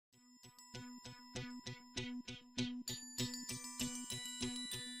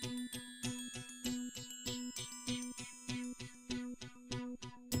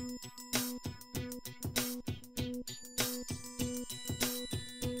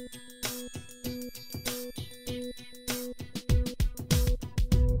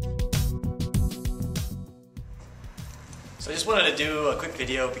So I just wanted to do a quick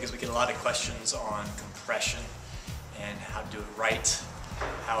video because we get a lot of questions on compression and how to do it right,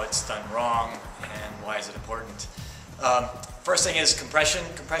 how it's done wrong, and why is it important. First thing is compression.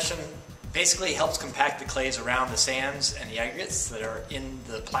 Compression basically helps compact the clays around the sands and the aggregates that are in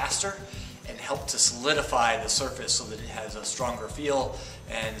the plaster and help to solidify the surface so that it has a stronger feel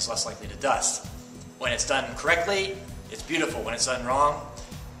and is less likely to dust. When it's done correctly, it's beautiful. When it's done wrong,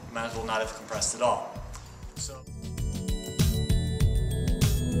 you might as well not have compressed at all.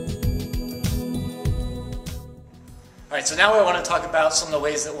 Alright, so now I want to talk about some of the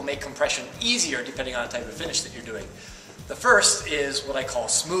ways that will make compression easier depending on the type of finish that you're doing. The first is what I call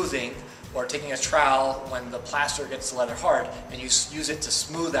smoothing, or taking a trowel when the plaster gets leather hard and you use it to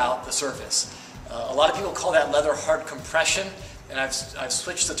smooth out the surface. A lot of people call that leather hard compression, and I've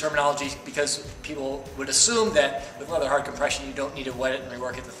switched the terminology because people would assume that with leather hard compression you don't need to wet it and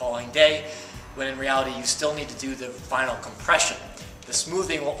rework it the following day, when in reality you still need to do the final compression. The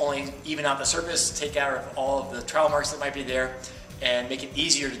smoothing will only even out the surface, take out all of the trowel marks that might be there, and make it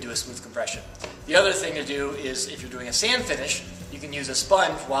easier to do a smooth compression. The other thing to do is, if you're doing a sand finish, you can use a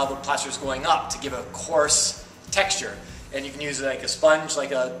sponge while the plaster is going up to give a coarse texture. And you can use like a sponge,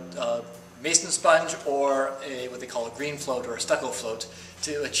 like a mason sponge, or what they call a green float or a stucco float,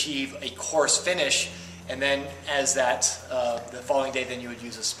 to achieve a coarse finish. And then as that, the following day, then you would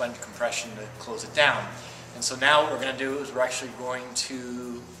use a sponge compression to close it down. And so now what we're going to do is we're actually going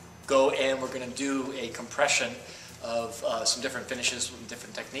to go and we're going to do a compression of some different finishes with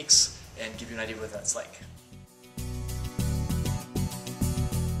different techniques and give you an idea what that's like.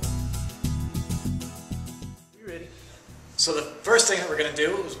 You ready? So the first thing that we're going to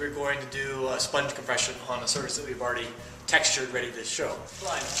do is we're going to do a sponge compression on a surface that we've already textured, ready to show.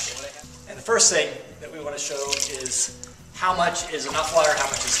 And the first thing that we want to show is how much is enough water, how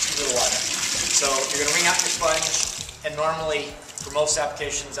much is too little water. So you're going to wring out your sponge, and normally for most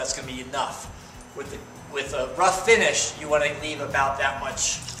applications that's going to be enough. With a rough finish, you want to leave about that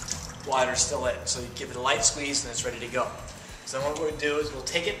much water still in. So you give it a light squeeze and it's ready to go. So then what we're going to do is we'll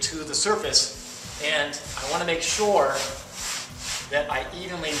take it to the surface, and I want to make sure that I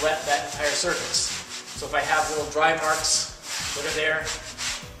evenly wet that entire surface. So if I have little dry marks that are there,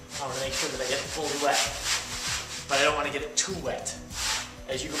 I want to make sure that I get it fully wet. But I don't want to get it too wet.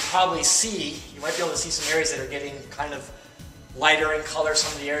 As you can probably see, you might be able to see some areas that are getting kind of lighter in color,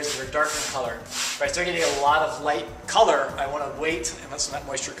 some of the areas that are darker in color. If I start getting a lot of light color, I want to wait and let some of that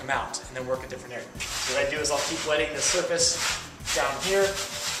moisture come out and then work a different area. So what I do is I'll keep wetting the surface down here.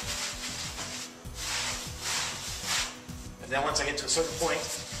 And then once I get to a certain point,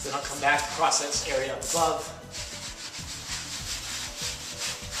 then I'll come back across this area above.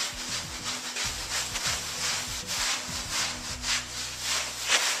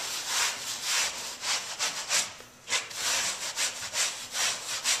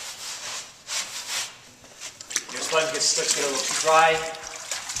 Sponge starts to get a little too dry,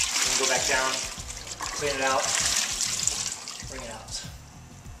 and go back down, clean it out, bring it out.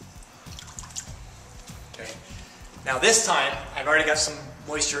 Okay. Now this time, I've already got some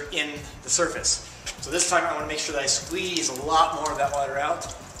moisture in the surface. So this time I want to make sure that I squeeze a lot more of that water out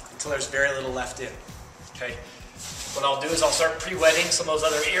until there's very little left in. Okay. What I'll do is I'll start pre-wetting some of those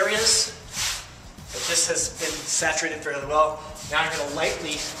other areas. But this has been saturated fairly well. Now I'm going to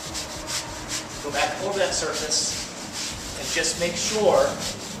lightly go back over that surface and just make sure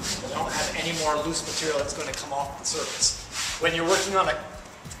that I don't have any more loose material that's going to come off the surface. When you're working on a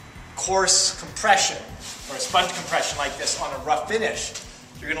coarse compression or a sponge compression like this on a rough finish,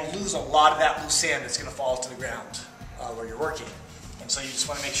 you're going to lose a lot of that loose sand that's going to fall to the ground where you're working. And so you just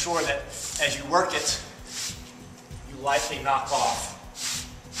want to make sure that as you work it, you lightly knock off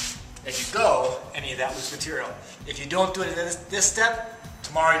as you go any of that loose material. If you don't do it in this step,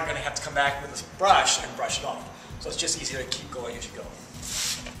 tomorrow you're going to have to come back with a brush and brush it off. So it's just easier to keep going as you go.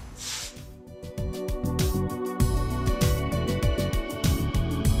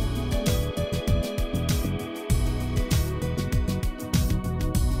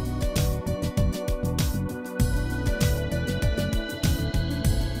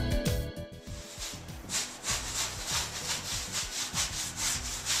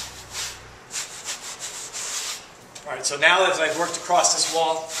 Alright, so now as I've worked across this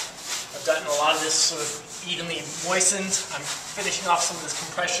wall, I've gotten a lot of this sort of evenly moistened. I'm finishing off some of this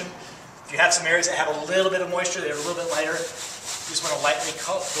compression. If you have some areas that have a little bit of moisture, they're a little bit lighter, you just want to lightly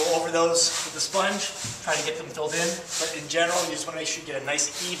go over those with the sponge, try to get them filled in. But in general, you just want to make sure you get a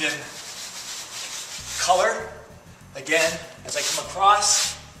nice even color. Again, as I come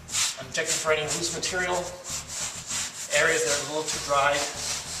across, I'm checking for any loose material, areas that are a little too dry,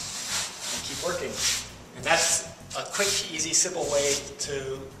 and keep working. And that's a quick, easy, simple way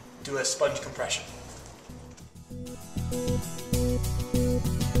to do a sponge compression.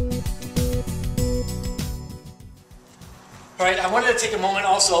 Alright, I wanted to take a moment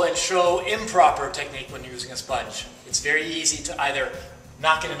also and show improper technique when you're using a sponge. It's very easy to either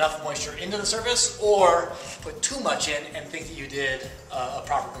not get enough moisture into the surface or put too much in and think that you did a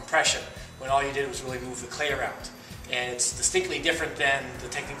proper compression when all you did was really move the clay around. And it's distinctly different than the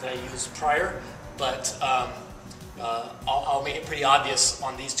technique that I used prior, but I'll make it pretty obvious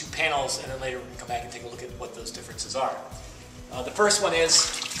on these two panels, and then later we can come back and take a look at what those differences are. The first one is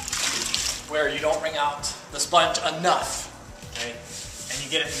where you don't wring out the sponge enough. Okay? And you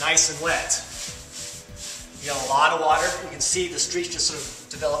get it nice and wet. You got a lot of water. You can see the streaks just sort of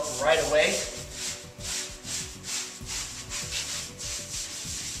develop right away.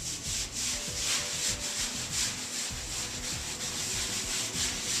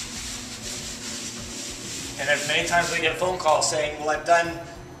 And there's many times we get a phone call saying, well, I've done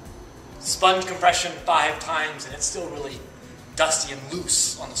sponge compression 5 times and it's still really dusty and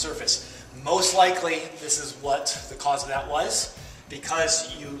loose on the surface. Most likely, this is what the cause of that was,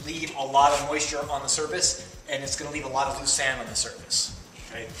 because you leave a lot of moisture on the surface, and it's going to leave a lot of loose sand on the surface.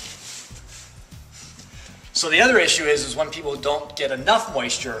 Okay? So the other issue is when people don't get enough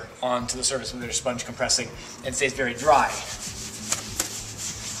moisture onto the surface when they're sponge compressing, and it stays very dry.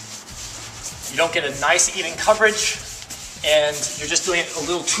 You don't get a nice, even coverage, and you're just doing it a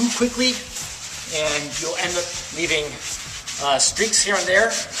little too quickly, and you'll end up leaving streaks here and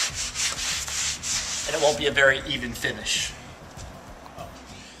there, and it won't be a very even finish.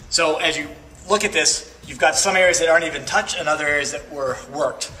 So as you look at this, you've got some areas that aren't even touched and other areas that were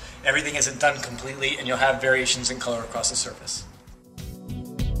worked. Everything isn't done completely, and you'll have variations in color across the surface.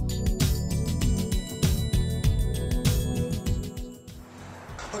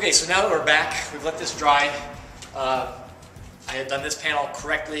 Okay, so now that we're back, we've let this dry. I had done this panel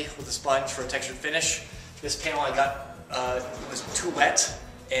correctly with a sponge for a textured finish. This panel I got was too wet,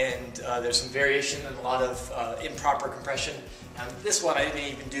 and there's some variation and a lot of improper compression. And this one I didn't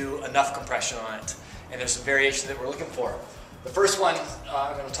even do enough compression on it, and there's some variation that we're looking for. The first one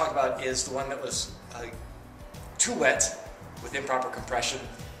I'm going to talk about is the one that was too wet with improper compression,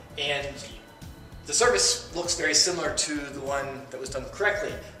 and the surface looks very similar to the one that was done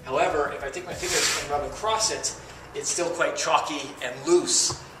correctly. However, if I take my fingers and rub across it, it's still quite chalky and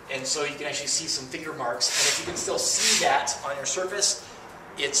loose, and so you can actually see some finger marks, and if you can still see that on your surface,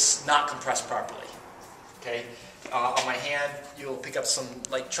 it's not compressed properly. Okay? On my hand, you'll pick up some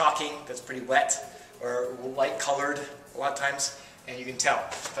light chalking that's pretty wet or light colored a lot of times, and you can tell.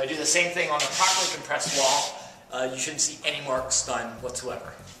 If I do the same thing on a properly compressed wall, you shouldn't see any marks done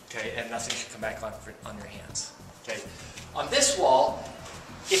whatsoever. Okay? And nothing should come back on your hands. Okay? On this wall,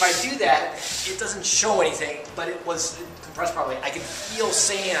 if I do that, it doesn't show anything, but it was compressed properly. I can feel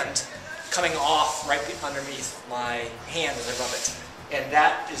sand coming off right underneath my hand as I rub it. And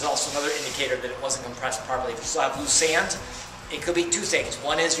that is also another indicator that it wasn't compressed properly. If you still have loose sand, it could be two things.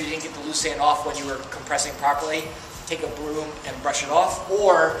 One is you didn't get the loose sand off when you were compressing properly. Take a broom and brush it off,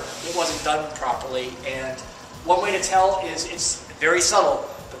 or it wasn't done properly. And one way to tell is it's very subtle,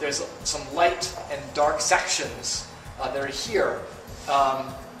 but there's some light and dark sections that are here.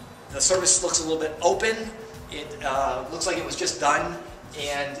 The surface looks a little bit open. It looks like it was just done,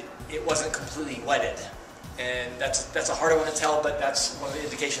 and it wasn't completely wetted. And that's a harder one to tell, but that's one of the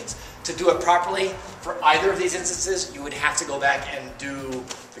indications. To do it properly, for either of these instances, you would have to go back and do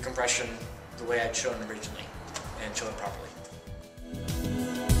the compression the way I'd shown originally, and show it properly.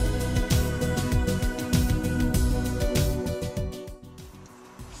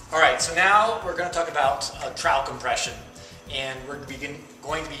 Alright, so now we're going to talk about trowel compression. And we're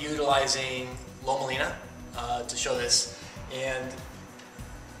going to be utilizing Lomelina to show this. And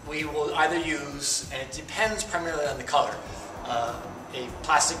we will either use, and it depends primarily on the color, a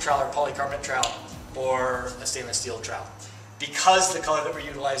plastic trowel or polycarbonate trowel, or a stainless steel trowel. Because the color that we're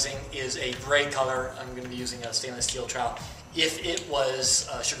utilizing is a gray color, I'm going to be using a stainless steel trowel. If it was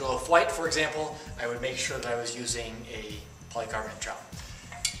Sugarloaf White, for example, I would make sure that I was using a polycarbonate trowel.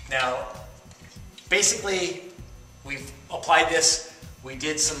 Now, basically, we've applied this. We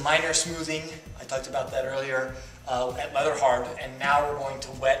did some minor smoothing. I talked about that earlier. At leather hard, and now we're going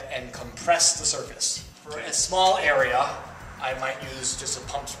to wet and compress the surface. For a small area, I might use just a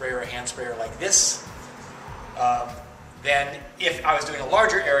pump sprayer or a hand sprayer like this. Then if I was doing a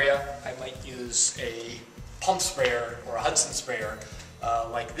larger area, I might use a pump sprayer or a Hudson sprayer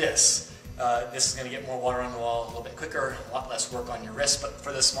like this. This is going to get more water on the wall a little bit quicker, a lot less work on your wrist, but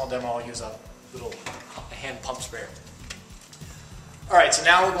for this small demo I'll use a little hand pump sprayer. Alright, so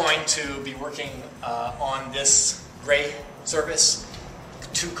now we're going to be working on this gray surface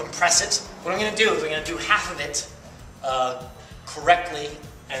to compress it. What I'm going to do is I'm going to do half of it correctly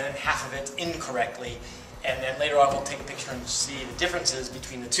and then half of it incorrectly, and then later on we'll take a picture and see the differences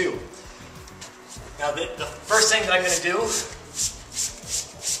between the two. Now the first thing that I'm going to do is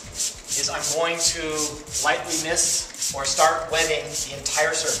I'm going to lightly mist or start wetting the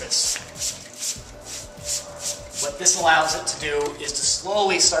entire surface. What this allows it to do is to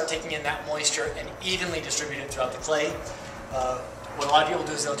slowly start taking in that moisture and evenly distribute it throughout the clay. What a lot of people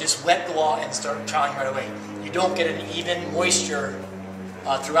do is they'll just wet the wall and start troweling right away. You don't get an even moisture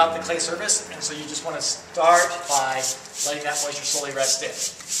throughout the clay surface, and so you just want to start by letting that moisture slowly rest in.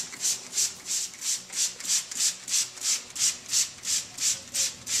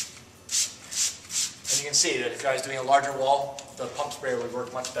 And you can see that if I was doing a larger wall, the pump sprayer would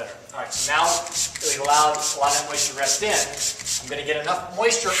work much better. Alright, so now that we've allowed a lot of that moisture to rest in, I'm going to get enough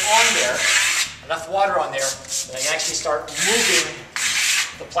moisture on there, enough water on there, that I can actually start moving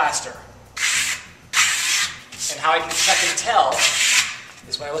the plaster. And how I can check and tell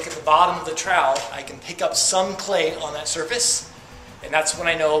is when I look at the bottom of the trowel, I can pick up some clay on that surface, and that's when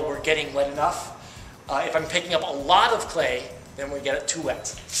I know we're getting wet enough. If I'm picking up a lot of clay, then we get it too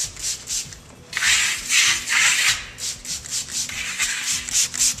wet.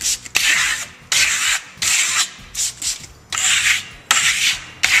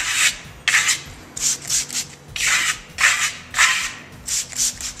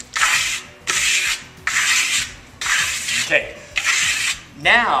 Okay,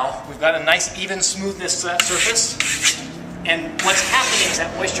 now we've got a nice even smoothness to that surface, and what's happening is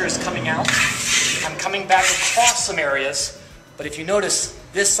that moisture is coming out. I'm coming back across some areas, but if you notice,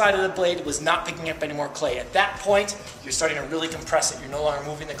 this side of the blade was not picking up any more clay. At that point, you're starting to really compress it. You're no longer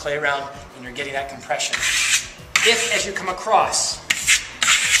moving the clay around, and you're getting that compression. If, as you come across,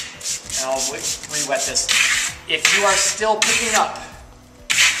 and I'll re-wet this, if you are still picking up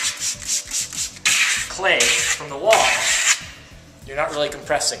clay from the wall, you're not really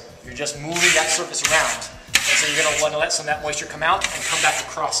compressing. You're just moving that surface around. And so you're going to want to let some of that moisture come out and come back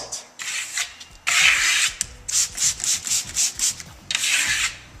across it.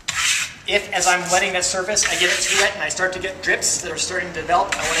 If, as I'm wetting that surface, I get it too wet and I start to get drips that are starting to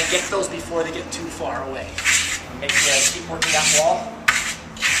develop, I want to get those before they get too far away. Make sure I keep working that wall.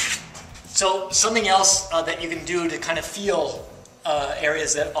 So something else that you can do to kind of feel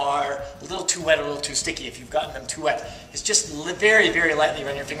areas that are a little too wet or a little too sticky, if you've gotten them too wet, is just very, very lightly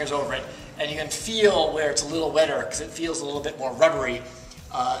run your fingers over it, and you can feel where it's a little wetter because it feels a little bit more rubbery.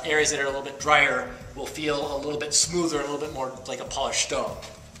 Areas that are a little bit drier will feel a little bit smoother and a little bit more like a polished stone.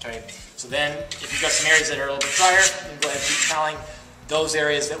 Okay? So then, if you've got some areas that are a little bit drier, you can go ahead and keep troweling. Those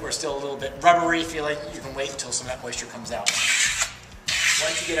areas that were still a little bit rubbery, feeling, you can wait until some of that moisture comes out.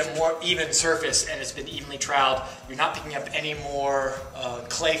 Once you get a more even surface and it's been evenly troweled, you're not picking up any more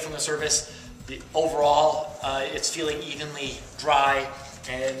clay from the surface. Overall, it's feeling evenly dry,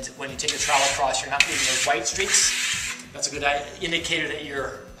 and when you take the trowel across, you're not getting those white streaks. That's a good indicator that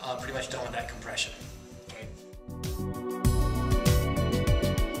you're pretty much done with that compression. Okay.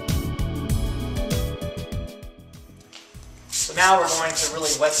 So now we're going to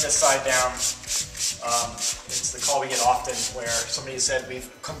really wet this side down. It's the call we get often where somebody said we've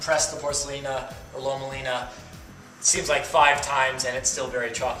compressed the porcelaina or lomelina, it seems like 5 times and it's still very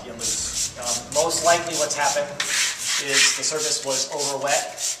chalky and loose. Most likely what's happened is the surface was over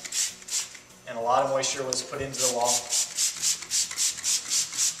wet and a lot of moisture was put into the wall.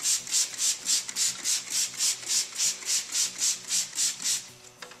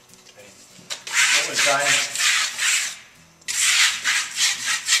 Okay. What was done?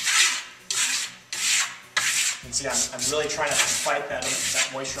 You can see I'm really trying to fight that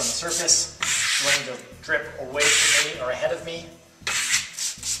moisture on the surface. It's wanting to drip away from me or ahead of me.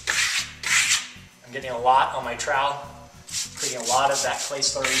 I'm getting a lot on my trowel, creating a lot of that clay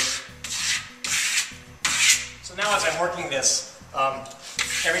slurry. So now as I'm working this,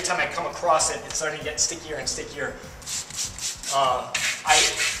 every time I come across it, it's starting to get stickier and stickier. I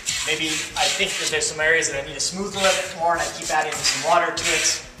think that there's some areas that I need to smooth a little bit more, and I keep adding some water to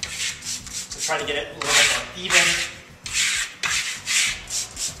it. Try to get it a little bit more even.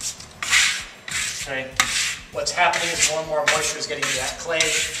 Okay. What's happening is more and more moisture is getting into that clay.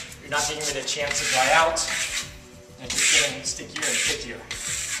 You're not giving it a chance to dry out, and it's just getting stickier and stickier.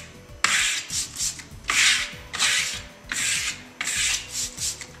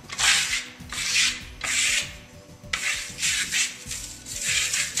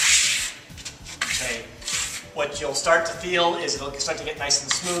 Okay. What you'll start to feel is it'll start to get nice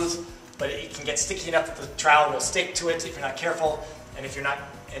and smooth, but it can get sticky enough that the trowel will stick to it if you're not careful, and if you're not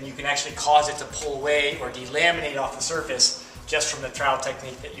and you can actually cause it to pull away or delaminate off the surface just from the trowel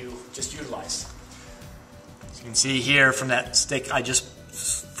technique that you just utilized. As you can see here from that stick, I just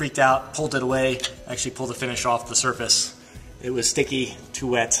freaked out, pulled it away, actually pulled the finish off the surface. It was sticky, too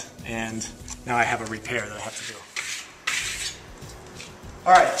wet, and now I have a repair that I have to do.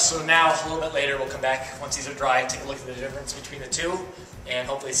 Alright, so now a little bit later we'll come back once these are dry and take a look at the difference between the two and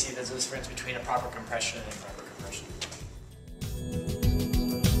hopefully see the difference between a proper compression and improper compression.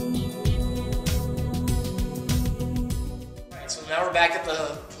 Alright, so now we're back at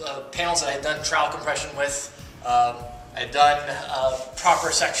the panels that I had done trowel compression with. I had done a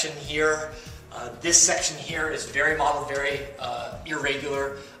proper section here. This section here is very modeled, very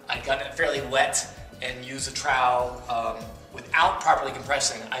irregular. I'd gotten it fairly wet and used a trowel without properly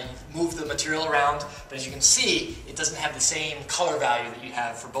compressing. I moved the material around, but as you can see, it doesn't have the same color value that you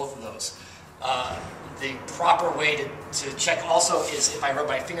have for both of those. The proper way to check also is if I rub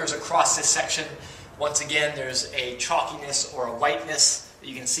my fingers across this section, once again there's a chalkiness or a whiteness that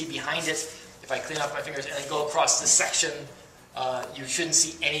you can see behind it. If I clean off my fingers and then go across this section, you shouldn't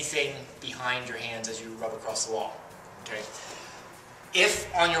see anything behind your hands as you rub across the wall. Okay.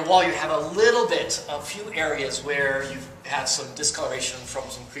 If on your wall you have a little bit, a few areas where you have some discoloration from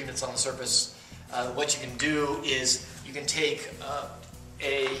some cream that's on the surface, what you can do is you can take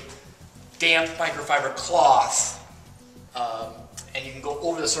a damp microfiber cloth and you can go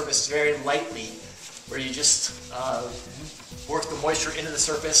over the surface very lightly, where you just work the moisture into the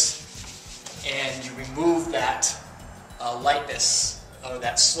surface and you remove that lightness or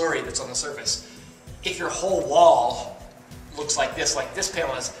that slurry that's on the surface. If your whole wall looks like this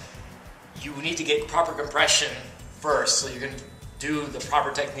panel is, you need to get proper compression first. So you're going to do the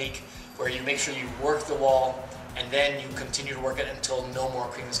proper technique where you make sure you work the wall and then you continue to work it until no more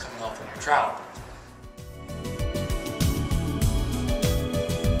cream is coming off on your trowel.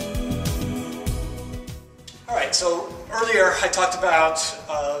 Alright, so earlier I talked about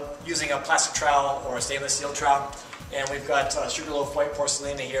using a plastic trowel or a stainless steel trowel. And we've got Sugarloaf white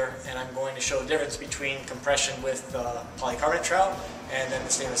porcelain here, and I'm going to show the difference between compression with the polycarbonate trowel and then the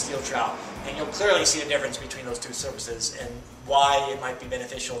stainless steel trowel. And you'll clearly see the difference between those two surfaces and why it might be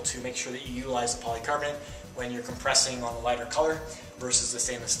beneficial to make sure that you utilize the polycarbonate when you're compressing on the lighter color versus the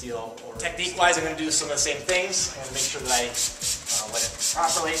stainless steel. Technique-wise, I'm going to do some of the same things. I'm going to make sure that I wet it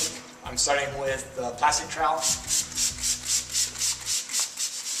properly. I'm starting with the plastic trowel.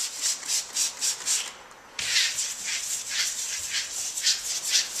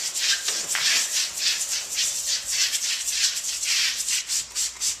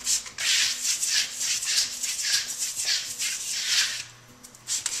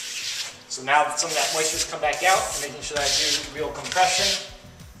 So now that some of that moisture's come back out, I'm making sure that I do real compression.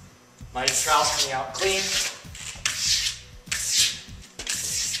 My trowel's coming out clean.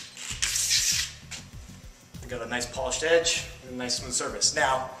 We've got a nice polished edge and a nice smooth surface.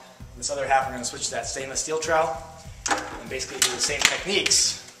 Now, this other half, I'm going to switch to that stainless steel trowel and basically do the same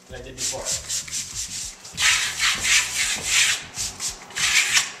techniques that I did before.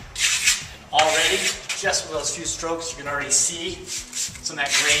 And already, just with those few strokes, you can already see some of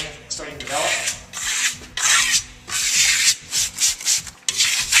that grain starting to develop.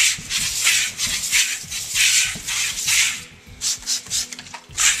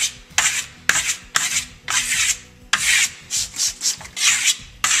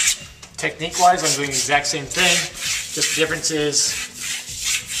 Technique-wise, I'm doing the exact same thing. Just the difference is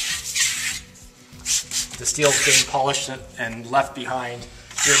the steel's being polished and left behind.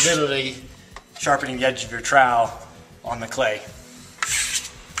 You're literally sharpening the edge of your trowel on the clay.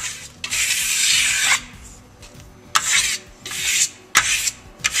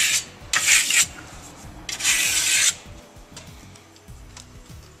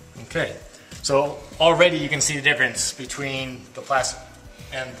 Okay, so already you can see the difference between the plastic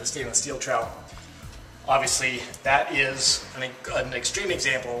and the stainless steel trowel. Obviously, that is an extreme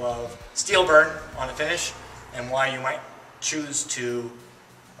example of steel burn on a finish and why you might choose to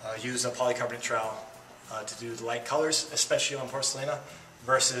use a polycarbonate trowel to do the light colors, especially on porcelana,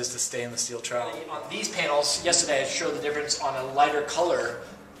 versus the stainless steel trowel. On these panels, yesterday I showed the difference on a lighter color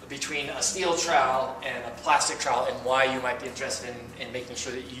between a steel trowel and a plastic trowel and why you might be interested in making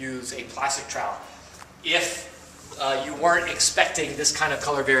sure that you use a plastic trowel. If you weren't expecting this kind of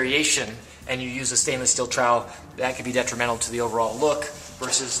color variation and you use a stainless steel trowel, that could be detrimental to the overall look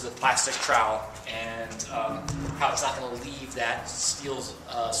versus the plastic trowel and how it's not going to leave that steel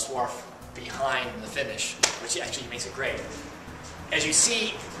swarf behind the finish, which actually makes it great. As you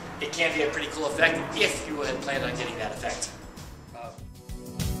see, it can be a pretty cool effect if you had planned on getting that effect.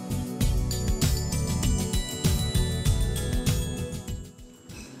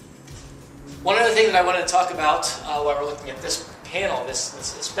 One other thing that I wanted to talk about while we're looking at this panel,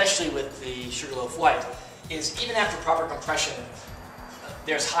 especially with the Sugarloaf White, is even after proper compression,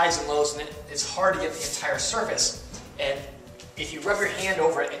 there's highs and lows, and it's hard to get the entire surface. And if you rub your hand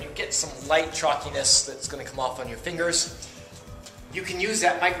over it and you get some light chalkiness that's going to come off on your fingers, you can use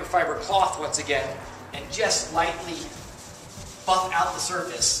that microfiber cloth once again and just lightly buff out the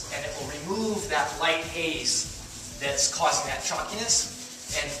surface, and it will remove that light haze that's causing that chalkiness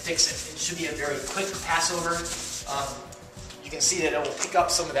and fix it. It should be a very quick pass over. You can see that it will pick up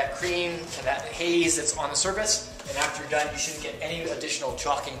some of that cream and that haze that's on the surface, and after you're done, you shouldn't get any additional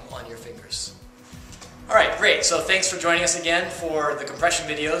chalking on your fingers. Alright, great. So thanks for joining us again for the compression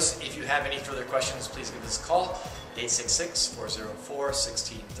videos. If you have any further questions, please give us a call,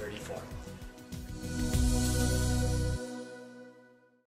 866-404-1634.